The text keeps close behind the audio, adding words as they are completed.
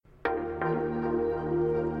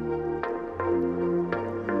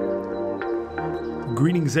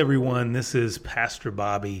Greetings, everyone. This is Pastor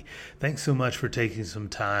Bobby. Thanks so much for taking some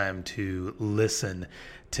time to listen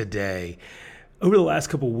today. Over the last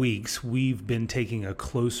couple weeks, we've been taking a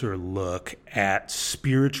closer look at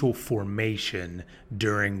spiritual formation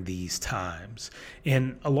during these times.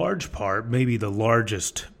 And a large part, maybe the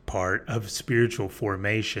largest part of spiritual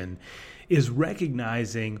formation, is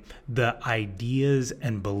recognizing the ideas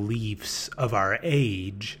and beliefs of our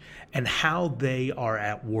age and how they are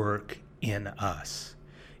at work in us.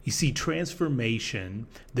 You see, transformation,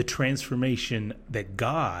 the transformation that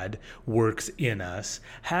God works in us,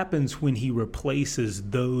 happens when He replaces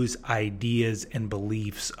those ideas and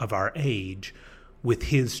beliefs of our age with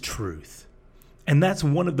His truth. And that's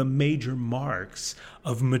one of the major marks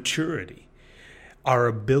of maturity, our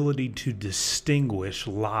ability to distinguish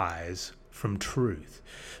lies from truth.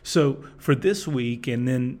 So for this week and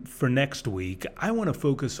then for next week, I want to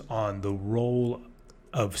focus on the role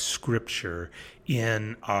of Scripture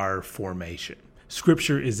in our formation.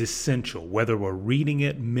 Scripture is essential, whether we're reading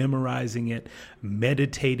it, memorizing it,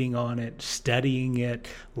 meditating on it, studying it,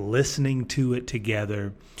 listening to it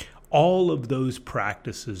together. All of those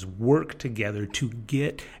practices work together to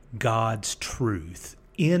get God's truth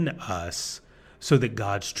in us so that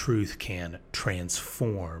God's truth can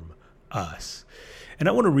transform us. And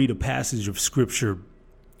I want to read a passage of Scripture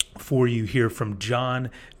for you here from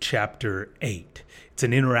John chapter 8. It's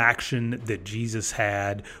an interaction that Jesus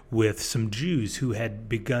had with some Jews who had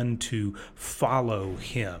begun to follow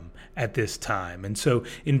Him at this time. And so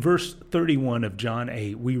in verse 31 of John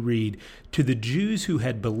 8, we read, "To the Jews who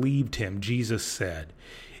had believed Him, Jesus said,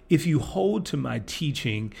 'If you hold to my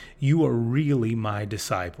teaching, you are really my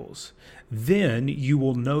disciples. Then you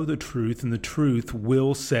will know the truth, and the truth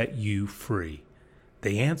will set you free.'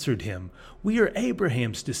 They answered Him, 'We are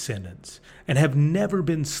Abraham's descendants and have never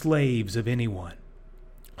been slaves of anyone.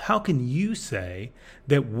 How can you say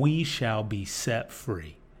that we shall be set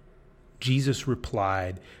free?' Jesus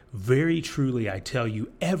replied, 'Very truly I tell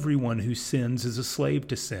you, everyone who sins is a slave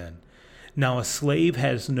to sin. Now a slave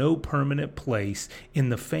has no permanent place in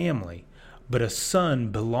the family, but a son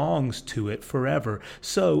belongs to it forever.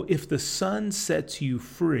 So if the Son sets you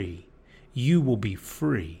free, you will be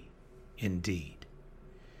free indeed.'"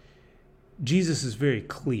 Jesus is very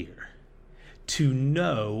clear. To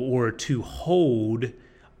know or to hold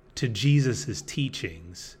to Jesus'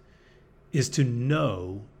 teachings is to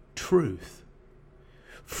know truth.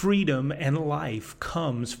 Freedom and life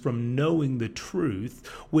comes from knowing the truth,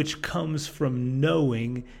 which comes from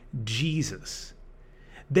knowing Jesus.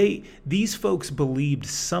 These folks believed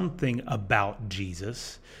something about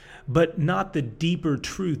Jesus, but not the deeper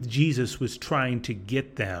truth Jesus was trying to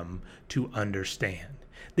get them to understand.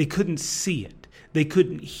 They couldn't see it. They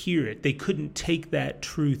couldn't hear it. They couldn't take that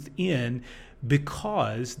truth in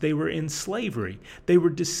because they were in slavery. They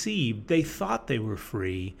were deceived. They thought they were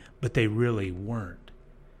free, but they really weren't.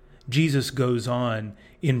 Jesus goes on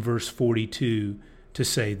in verse 42 to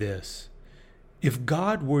say this, "If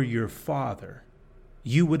God were your Father,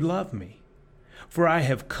 you would love me, for I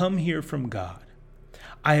have come here from God.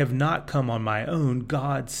 I have not come on my own.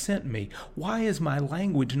 God sent me. Why is my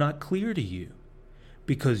language not clear to you?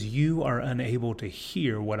 Because you are unable to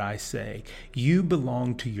hear what I say. You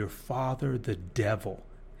belong to your father, the devil,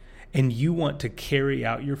 and you want to carry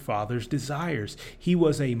out your father's desires. He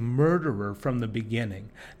was a murderer from the beginning,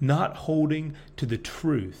 not holding to the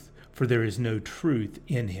truth, for there is no truth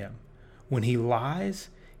in him. When he lies,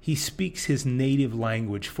 he speaks his native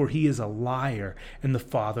language, for he is a liar and the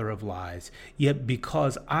father of lies. Yet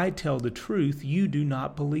because I tell the truth, you do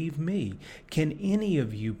not believe me. Can any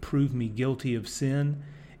of you prove me guilty of sin?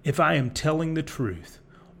 If I am telling the truth,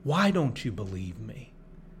 why don't you believe me?"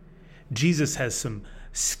 Jesus has some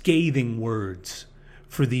scathing words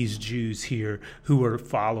for these Jews here who are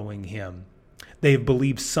following Him. They have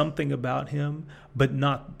believed something about Him, but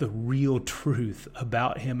not the real truth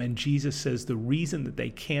about Him. And Jesus says the reason that they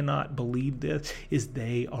cannot believe this is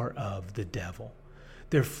they are of the devil.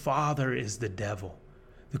 Their father is the devil,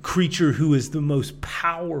 the creature who is the most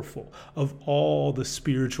powerful of all the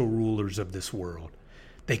spiritual rulers of this world.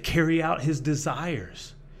 They carry out his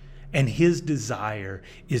desires, and his desire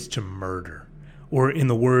is to murder, or in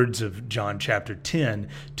the words of John chapter 10,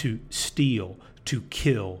 to steal, to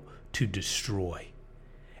kill, to destroy.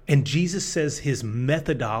 And Jesus says his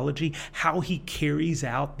methodology, how he carries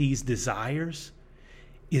out these desires,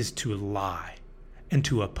 is to lie and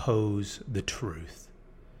to oppose the truth.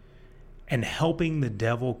 And helping the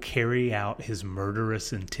devil carry out his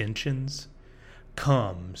murderous intentions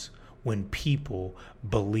comes when people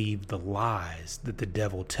believe the lies that the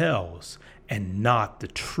devil tells and not the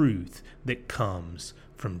truth that comes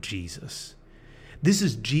from Jesus. This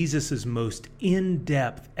is Jesus' most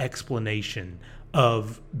in-depth explanation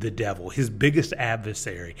of the devil, his biggest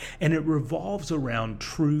adversary, and it revolves around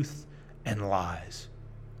truth and lies.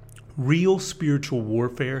 Real spiritual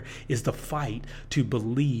warfare is the fight to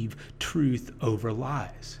believe truth over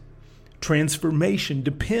lies. Transformation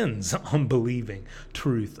depends on believing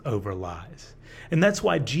truth over lies. And that's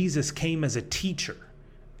why Jesus came as a teacher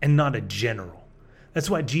and not a general. That's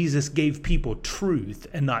why Jesus gave people truth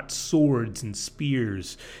and not swords and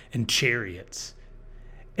spears and chariots.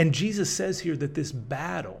 And Jesus says here that this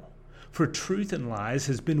battle for truth and lies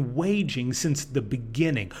has been waging since the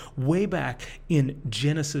beginning, way back in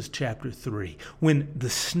Genesis chapter 3, when the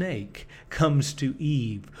snake comes to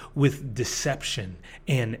Eve with deception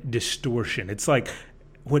and distortion. It's like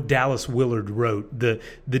what Dallas Willard wrote, the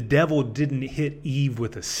devil didn't hit Eve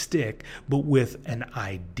with a stick, but with an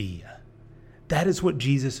idea. That is what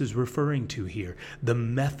Jesus is referring to here, the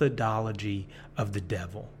methodology of the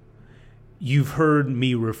devil. You've heard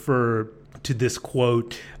me refer to this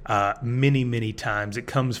quote many, many times. It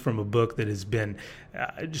comes from a book that has been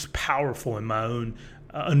just powerful in my own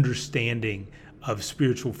understanding of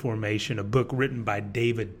spiritual formation, a book written by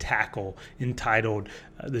David Tackle entitled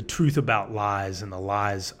The Truth About Lies and the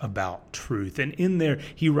Lies About Truth. And in there,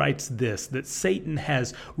 he writes this, that Satan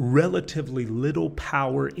has relatively little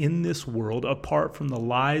power in this world apart from the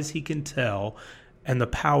lies he can tell and the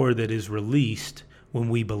power that is released when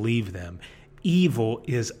we believe them. Evil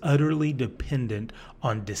is utterly dependent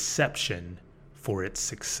on deception for its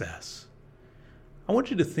success. I want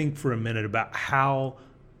you to think for a minute about how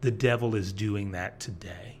the devil is doing that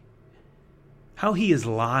today. How he is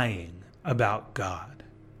lying about God.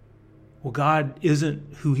 Well, God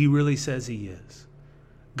isn't who he really says he is.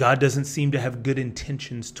 God doesn't seem to have good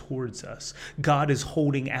intentions towards us. God is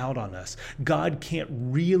holding out on us. God can't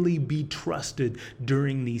really be trusted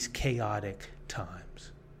during these chaotic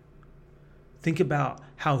times. Think about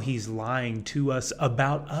how he's lying to us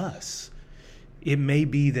about us. It may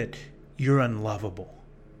be that you're unlovable.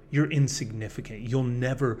 You're insignificant. You'll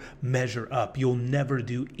never measure up. You'll never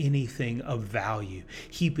do anything of value,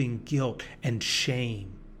 heaping guilt and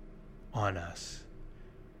shame on us.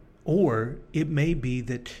 Or it may be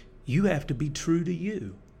that you have to be true to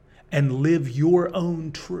you and live your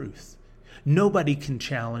own truth. Nobody can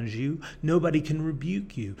challenge you. Nobody can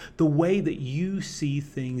rebuke you. The way that you see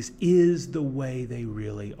things is the way they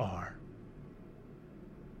really are.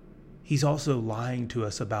 He's also lying to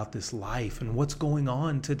us about this life and what's going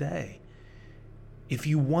on today. If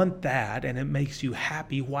you want that and it makes you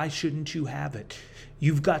happy, why shouldn't you have it?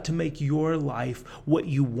 You've got to make your life what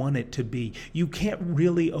you want it to be. You can't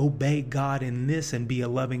really obey God in this and be a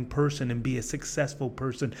loving person and be a successful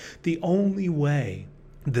person. The only way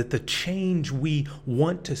that the change we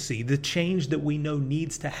want to see, the change that we know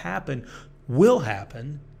needs to happen, will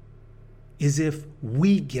happen, is if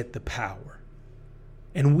we get the power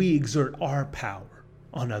and we exert our power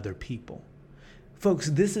on other people. Folks,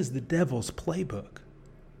 this is the devil's playbook.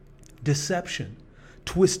 Deception,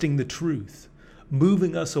 twisting the truth,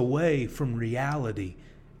 moving us away from reality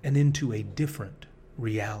and into a different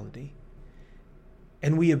reality.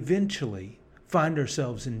 And we eventually find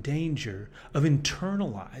ourselves in danger of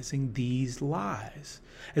internalizing these lies.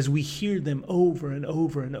 As we hear them over and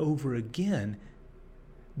over and over again,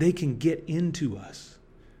 they can get into us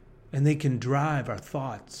and they can drive our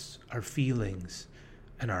thoughts, our feelings,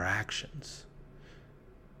 and our actions.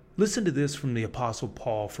 Listen to this from the Apostle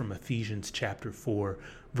Paul from Ephesians chapter 4,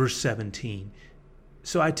 verse 17.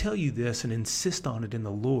 So I tell you this and insist on it in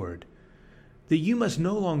the Lord, that you must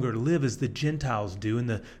no longer live as the Gentiles do in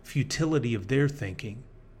the futility of their thinking.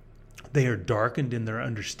 They are darkened in their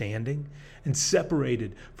understanding and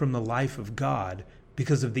separated from the life of God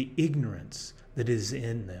because of the ignorance that is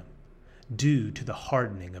in them, due to the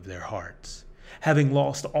hardening of their hearts. Having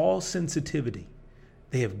lost all sensitivity,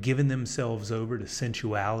 they have given themselves over to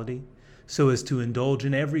sensuality so as to indulge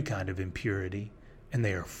in every kind of impurity, and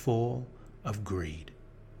they are full of greed.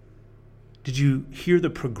 Did you hear the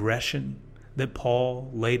progression that Paul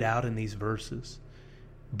laid out in these verses?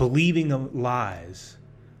 Believing lies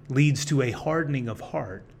leads to a hardening of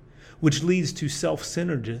heart, which leads to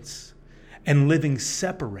self-centeredness and living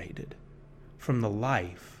separated from the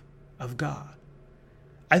life of God.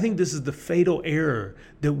 I think this is the fatal error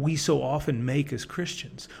that we so often make as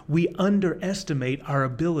Christians. We underestimate our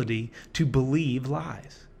ability to believe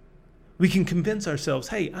lies. We can convince ourselves,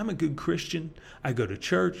 hey, I'm a good Christian. I go to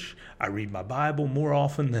church. I read my Bible more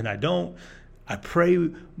often than I don't. I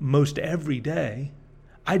pray most every day.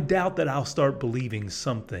 I doubt that I'll start believing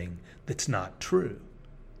something that's not true.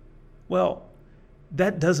 Well,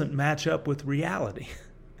 that doesn't match up with reality.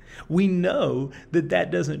 We know that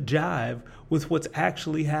that doesn't jive with what's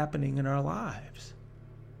actually happening in our lives.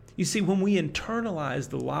 You see, when we internalize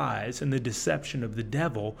the lies and the deception of the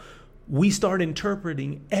devil, we start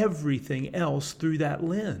interpreting everything else through that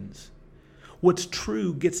lens. What's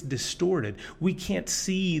true gets distorted. We can't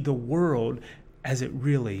see the world as it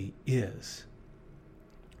really is.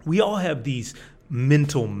 We all have these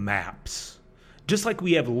mental maps. Just like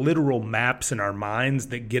we have literal maps in our minds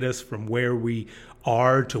that get us from where we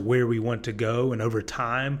are to where we want to go, and over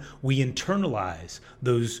time we internalize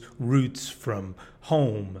those routes from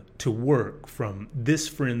home to work, from this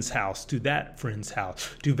friend's house to that friend's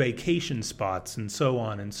house, to vacation spots, and so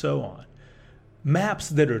on and so on. Maps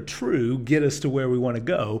that are true get us to where we want to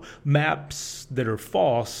go. Maps that are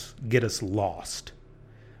false get us lost.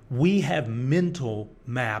 We have mental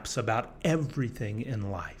maps about everything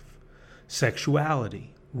in life.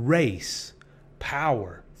 Sexuality, race,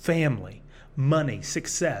 power, family, money,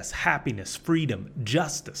 success, happiness, freedom,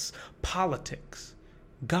 justice, politics,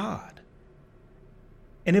 God.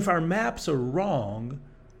 And if our maps are wrong,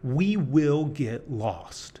 we will get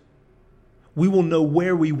lost. We will know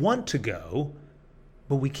where we want to go,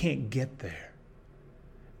 but we can't get there.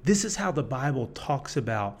 This is how the Bible talks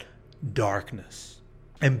about darkness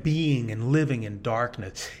and being and living in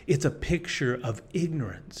darkness. It's a picture of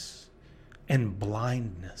ignorance and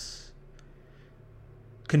blindness.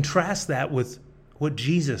 Contrast that with what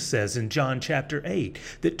Jesus says in John chapter 8,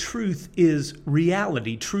 that truth is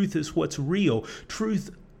reality. Truth is what's real.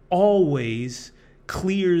 Truth always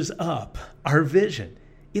clears up our vision.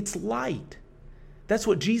 It's light. That's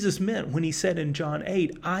what Jesus meant when he said in John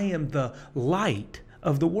 8, I am the light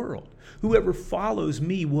of the world. Whoever follows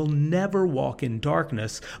me will never walk in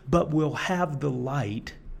darkness, but will have the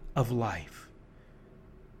light of life.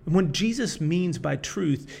 What Jesus means by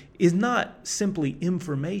truth is not simply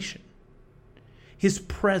information. His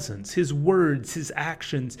presence, his words, his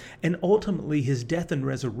actions, and ultimately his death and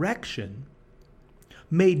resurrection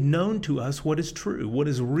made known to us what is true, what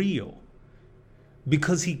is real,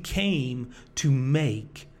 because he came to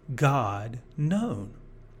make God known.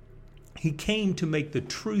 He came to make the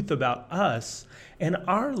truth about us and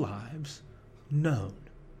our lives known.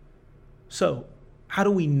 So, how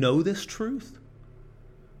do we know this truth?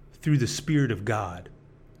 Through the Spirit of God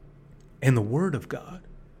and the Word of God.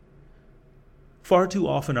 Far too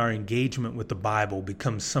often our engagement with the Bible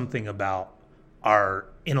becomes something about our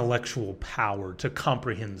intellectual power to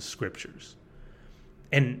comprehend the Scriptures.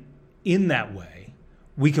 And in that way,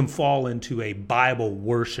 we can fall into a Bible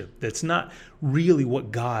worship that's not really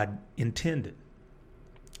what God intended.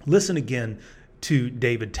 Listen again to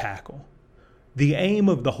David Tackle. The aim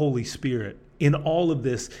of the Holy Spirit in all of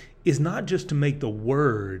this is not just to make the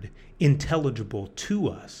Word intelligible to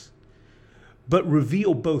us, but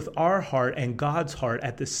reveal both our heart and God's heart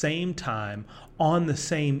at the same time on the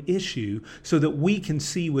same issue so that we can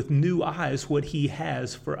see with new eyes what He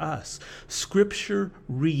has for us. Scripture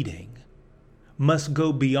reading must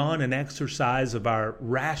go beyond an exercise of our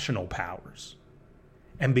rational powers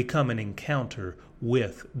and become an encounter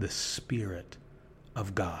with the Spirit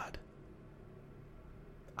of God.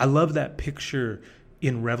 I love that picture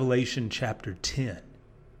in Revelation chapter 10,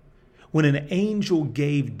 when an angel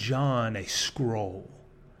gave John a scroll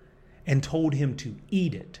and told him to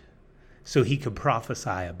eat it so he could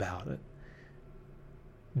prophesy about it.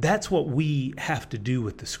 That's what we have to do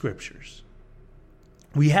with the Scriptures.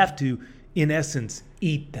 We have to, in essence,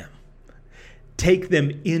 eat them, take them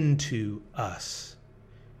into us.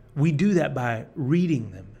 We do that by reading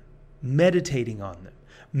them, meditating on them,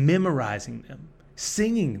 memorizing them,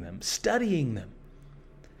 singing them, studying them.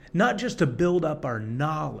 Not just to build up our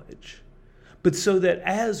knowledge, but so that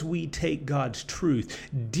as we take God's truth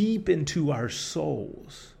deep into our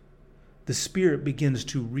souls, the Spirit begins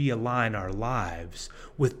to realign our lives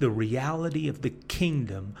with the reality of the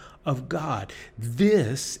kingdom of God.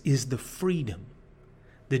 This is the freedom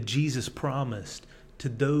that Jesus promised to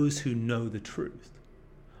those who know the truth.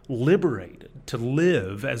 Liberated to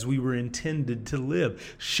live as we were intended to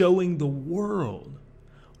live, showing the world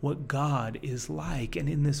what God is like. And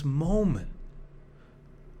in this moment,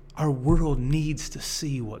 our world needs to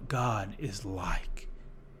see what God is like.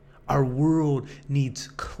 Our world needs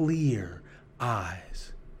clear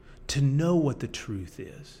eyes to know what the truth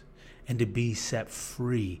is and to be set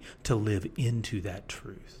free to live into that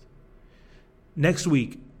truth. Next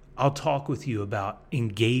week, I'll talk with you about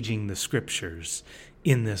engaging the Scriptures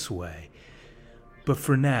in this way. But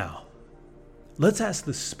for now, let's ask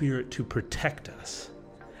the Spirit to protect us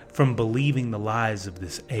from believing the lies of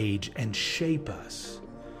this age and shape us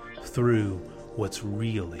through what's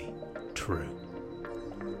really true.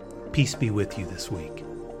 Peace be with you this week.